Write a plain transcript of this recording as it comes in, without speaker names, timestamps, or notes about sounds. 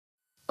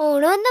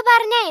ഓണം എന്ന്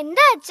പറഞ്ഞ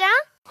എന്താ അച്ഛാ?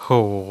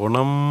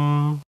 ഓണം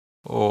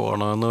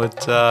എന്ന്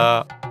വെച്ചാ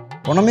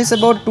Onam is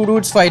about two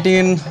dudes fighting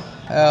in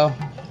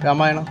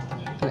Ramayana.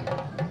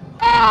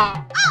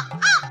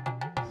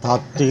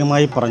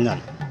 താത്വികമായി പറഞ്ഞാൽ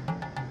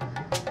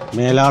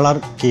മേലാളർ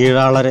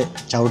കീഴാളരെ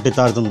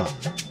ചവിട്ടിത്താഴ്ത്തുന്ന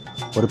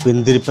ഒരു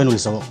പിന്തിരിപ്പൻ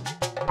ഉത്സവം.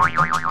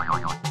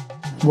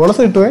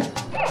 ബോണസ് കിട്ടുവേ.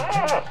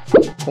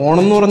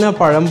 ഓണം എന്ന് പറഞ്ഞാൽ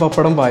പഴം,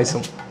 പപ്പടം,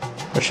 പായസം.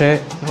 പക്ഷേ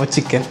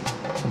ചിക്കൻ,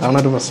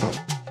 അതാണൊരു പ്രശ്നം.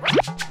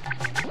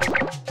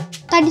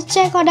 തടിച്ച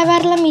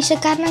കൊടകാരുള്ള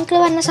മീശക്കാരനങ്കിൾ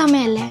വന്ന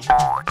സമയല്ലേ?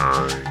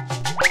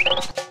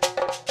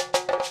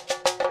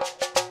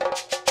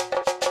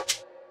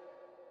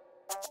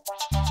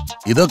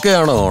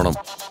 ഇതൊക്കെയാണോ ഓണം?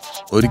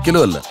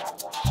 ഒരിക്കലുമല്ല.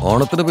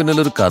 ഓണത്തിന്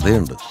പിന്നിലൊരു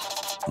കഥയുണ്ട്.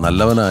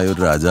 നല്ലവനായ ഒരു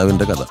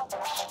രാജാവിൻ്റെ കഥ.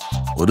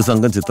 ഒരു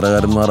സംഘം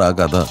ചിത്രകാരന്മാർ ആ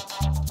കഥ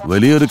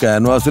വലിയൊരു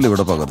ക്യാൻവാസിൽ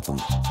ഇവിടെ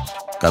പകർത്തുന്നു.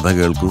 കഥ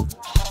കേൾക്കൂ,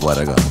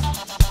 വരക.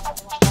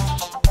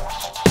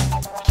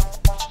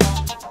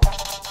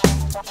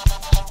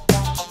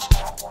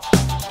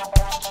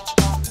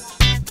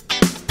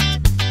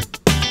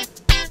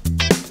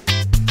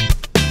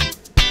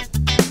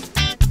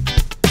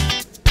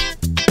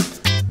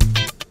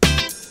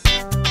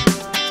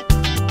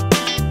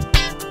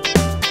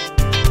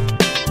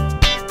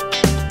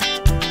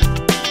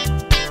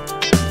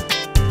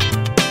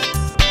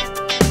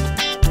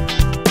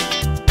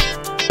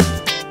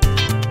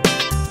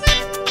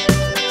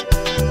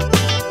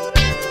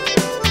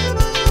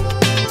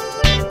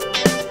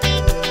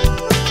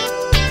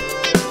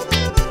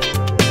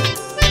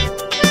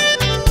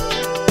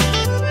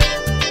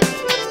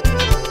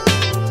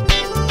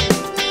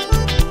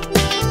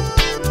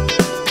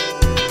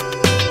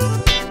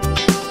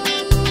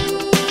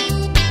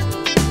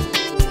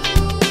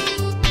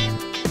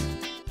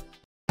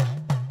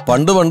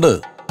 പണ്ട്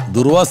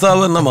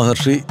ദുർവാസാവ് എന്ന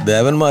മഹർഷി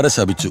ദേവന്മാരെ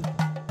ശപിച്ചു.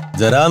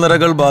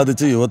 ജരാനരകൾ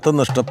ബാധിച്ച് യുവത്വം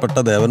നഷ്ടപ്പെട്ട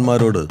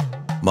ദേവന്മാരോട്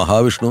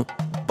മഹാവിഷ്ണു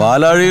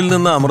പാലാഴിയിൽ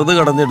നിന്ന് അമൃത്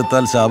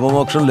കടഞ്ഞെടുത്താൽ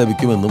ശാപമോക്ഷം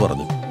ലഭിക്കുമെന്ന്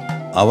പറഞ്ഞു.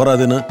 അവർ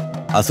അതിന്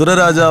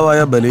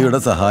അസുരരാജാവായ ബലിയുടെ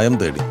സഹായം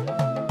തേടി.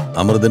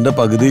 അമൃതിന്റെ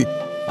പകുതി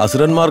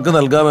അസുരന്മാർക്ക്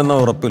നൽകാമെന്ന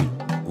ഉറപ്പിൽ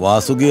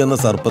വാസുകി എന്ന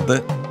സർപ്പത്തെ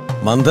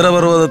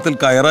മന്ധരപർവ്വതത്തിൽ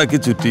കയറാക്കി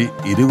ചുറ്റി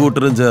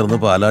ഇരുകൂട്ടരും ചേർന്ന്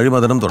പാലാഴി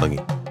മഥനം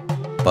തുടങ്ങി.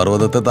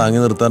 പർവ്വതത്തെ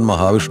താങ്ങി നിർത്താൻ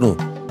മഹാവിഷ്ണു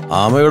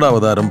ആമയുടെ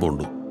അവതാരം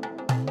പൂണ്ടു.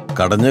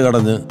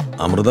 കടഞ്ഞ്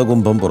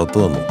അമൃതകുംഭം പുറത്തു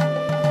വന്നു.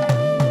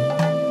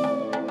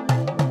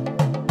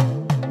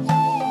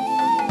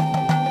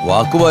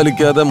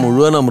 വാക്കുപാലിക്കാതെ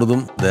മുഴുവൻ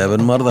അമൃതും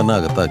ദേവന്മാർ തന്നെ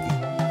അകത്താക്കി.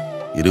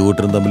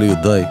 ഇരുകൂട്ടരും തമ്മിൽ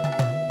യുദ്ധമായി.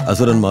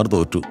 അസുരന്മാർ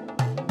തോറ്റു.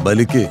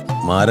 ബലിക്ക്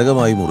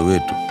മാരകമായി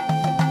മുറിവേറ്റു.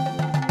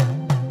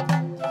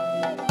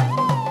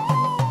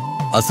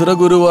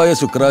 അസുരഗുരുവായ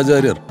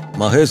ശുക്രാചാര്യർ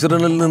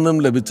മഹേശ്വരനിൽ നിന്നും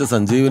ലഭിച്ച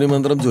സഞ്ജീവനി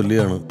മന്ത്രം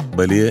ചൊല്ലിയാണ്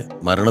ബലിയെ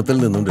മരണത്തിൽ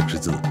നിന്നും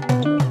രക്ഷിച്ചത്.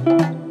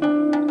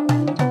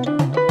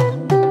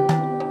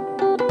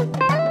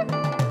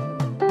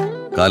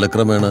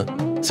 കാലക്രമേണ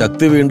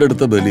ശക്തി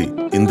വീണ്ടെടുത്ത ബലി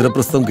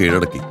ഇന്ദ്രപ്രസ്ഥം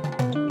കീഴടക്കി.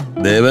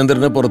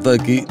 ദേവേന്ദ്രനെ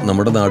പുറത്താക്കി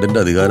നമ്മുടെ നാടിന്റെ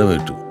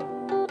അധികാരമേറ്റു.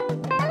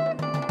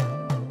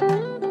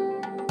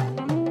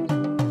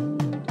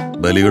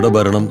 ബലിയുടെ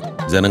ഭരണം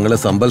ജനങ്ങളെ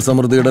സമ്പൽ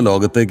സമൃദ്ധിയുടെ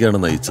ലോകത്തേക്കാണ്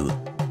നയിച്ചത്.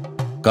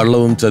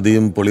 കള്ളവും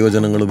ചതിയും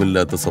പൊളിവചനങ്ങളും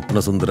ഇല്ലാത്ത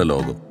സ്വപ്നസുന്ദര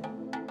ലോകം.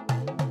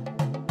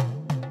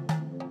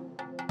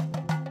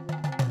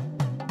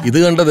 ഇത്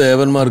കണ്ട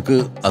ദേവന്മാർക്ക്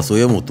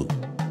അസൂയ മൂത്തു.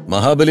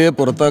 മഹാബലിയെ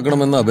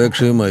പുറത്താക്കണമെന്ന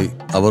അപേക്ഷയുമായി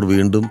അവർ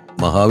വീണ്ടും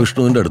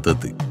മഹാവിഷ്ണുവിന്റെ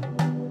അടുത്തെത്തി.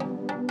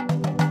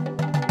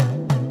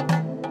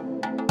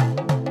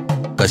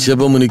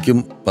 കശ്യപമുനിക്കും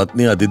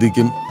പത്നി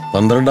അതിഥിക്കും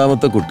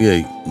 12ാമത്തെ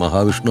കുട്ടിയായി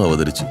മഹാവിഷ്ണു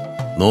അവതരിച്ചു.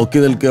 നോക്കി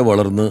നിൽക്കെ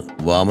വളർന്ന്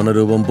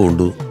വാമനരൂപം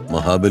പൂണ്ടു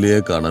മഹാബലിയെ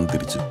കാണാൻ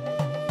തിരിച്ചു.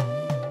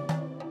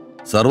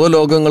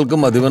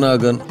 സർവ്വലോകങ്ങൾക്കും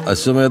അധിപനാകാൻ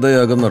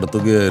അശ്വമേധയാഗം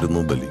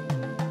നടത്തുകയായിരുന്നു ബലി.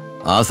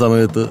 ആ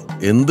സമയത്ത്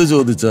എന്ത്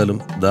ചോദിച്ചാലും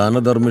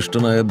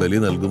ദാനധർമ്മിഷ്ഠനായ ബലി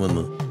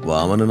നൽകുമെന്ന്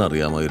വാമനൻ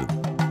അറിയാമായിരുന്നു.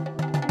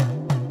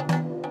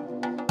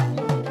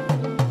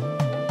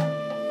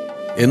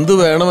 എന്തു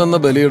വേണമെന്ന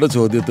ബലിയുടെ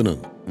ചോദ്യത്തിന്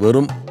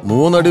വെറും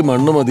 3 അടി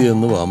മണ്ണ്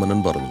മതിയെന്ന് വാമനൻ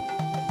പറഞ്ഞു.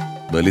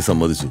 ബലി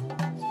സമ്മതിച്ചു.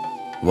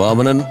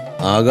 വാമനൻ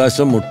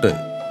ആകാശം മുട്ടെ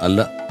അല്ല,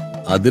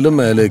 അതിലും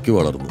മേലേക്ക്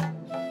വളർന്നു.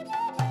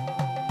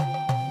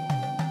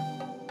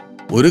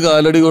 ഒരു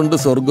കാലടി കൊണ്ട്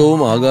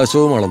സ്വർഗവും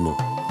ആകാശവും അളന്നു.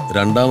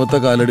 2ാമത്തെ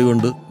കാലടി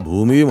കൊണ്ട്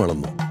ഭൂമിയും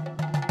അളന്നു.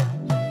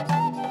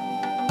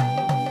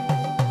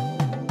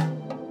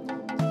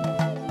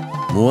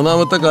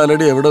 മൂന്നാമത്തെ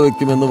കാലടി എവിടെ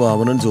വെക്കുമെന്ന്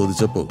വാമനൻ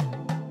ചോദിച്ചപ്പോൾ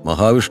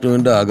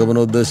മഹാവിഷ്ണുവിന്റെ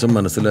ആഗമനോദ്ദേശം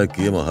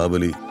മനസ്സിലാക്കിയ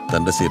മഹാബലി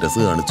തന്റെ ശിരസ്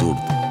കാണിച്ചു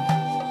കൊടുത്തു.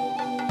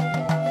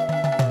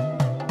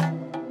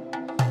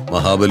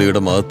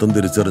 മഹാബലിയുടെ മഹത്വം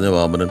തിരിച്ചറിഞ്ഞ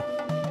വാമനൻ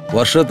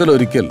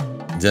വർഷത്തിലൊരിക്കൽ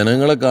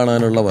ജനങ്ങളെ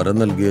കാണാനുള്ള വരം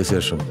നൽകിയ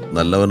ശേഷം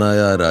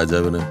നല്ലവനായ ആ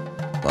രാജാവിന്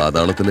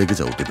പാതാളത്തിലേക്ക്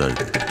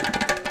ചവിട്ടിത്താഴ്ത്തി.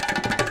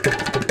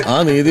 ആ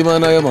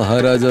നീതിമാനായ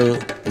മഹാരാജാവ്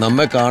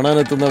നമ്മെ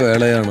കാണാനെത്തുന്ന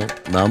വേളയാണ്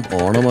നാം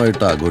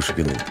ഓണമായിട്ട്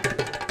ആഘോഷിക്കുന്നത്.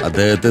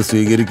 അദ്ദേഹത്തെ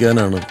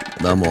സ്വീകരിക്കാനാണ്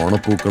നാം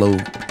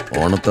ഓണപ്പൂക്കളവും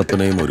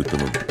ഓണത്തപ്പനെയും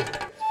ഒരുക്കുന്നത്.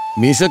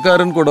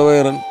 മീശക്കാരൻ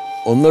കുടവയറൻ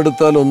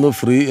ഒന്നെടുത്താൽ ഒന്ന്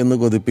ഫ്രീ എന്ന്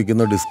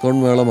കൊതിപ്പിക്കുന്ന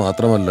ഡിസ്കൗണ്ട് മേള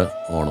മാത്രമല്ല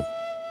ഓണം.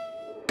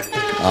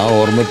 ആ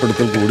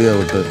ഓർമ്മപ്പെടുത്തൽ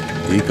കൂടിയാവട്ടെ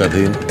ഈ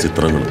കഥയും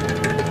ചിത്രങ്ങളും.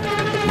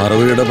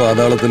 മറവിയുടെ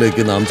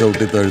പാതാളത്തിലേക്ക് നാം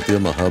ചവിട്ടിത്താഴ്ത്തിയ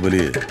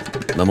മഹാബലിയെ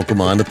നമുക്ക്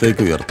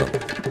മാനത്തേക്ക് ഉയർത്താം.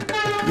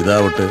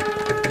 ഇതാവട്ടെ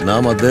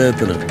നാം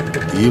അദ്ദേഹത്തിന്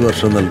ഈ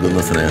വർഷം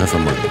നൽകുന്ന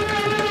സ്നേഹസമ്മാനം.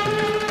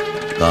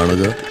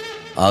 കാണുക,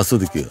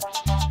 ആസ്വദിക്കുക.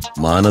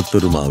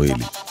 മാനത്തൊരു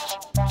മാവേലി.